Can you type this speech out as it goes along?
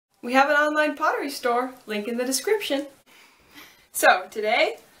We have an online pottery store, link in the description. So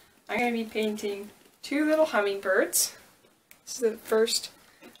today I'm going to be painting two little hummingbirds. This is the first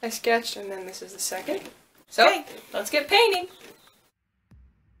I sketched and then this is the second. So okay, let's get painting.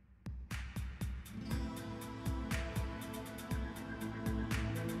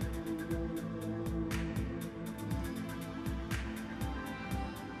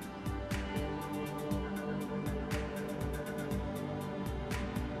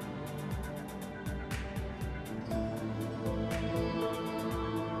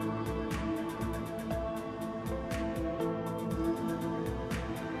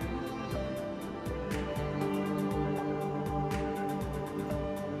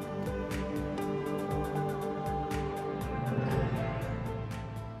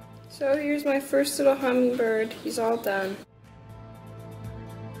 So here's my first little hummingbird. He's all done.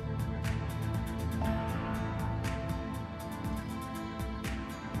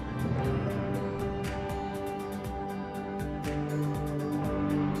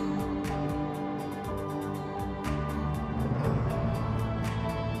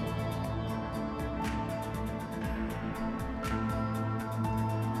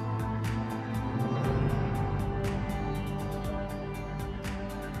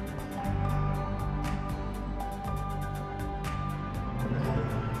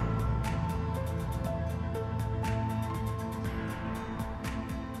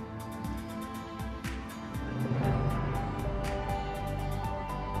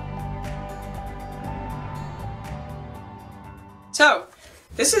 So,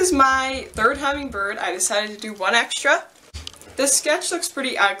 this is my third hummingbird. I decided to do one extra. This sketch looks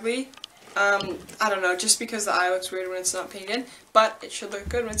pretty ugly. I don't know, just because the eye looks weird when it's not painted, but it should look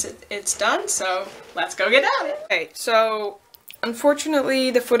good once it's done, so let's go get at it. Okay, so unfortunately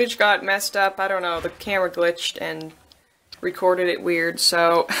the footage got messed up. I don't know, the camera glitched and recorded it weird,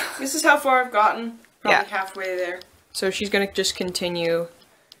 so this is how far I've gotten, probably halfway there. So she's gonna just continue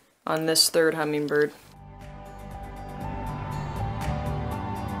on this third hummingbird.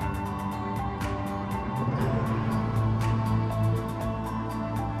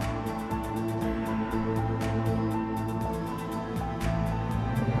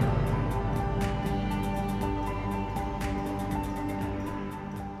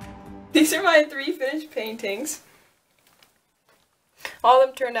 These are my 3 finished paintings. All of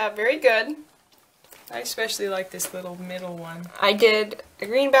them turned out very good. I especially like this little middle one. I did a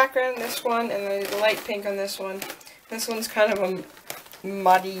green background on this one, and then a light pink on this one. This one's kind of a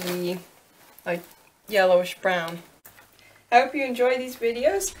muddy, like yellowish brown. I hope you enjoy these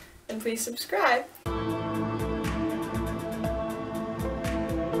videos, and please subscribe.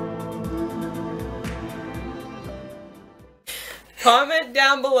 Comment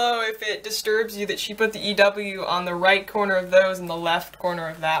down below if it disturbs you that she put the EW on the right corner of those and the left corner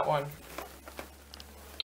of that one.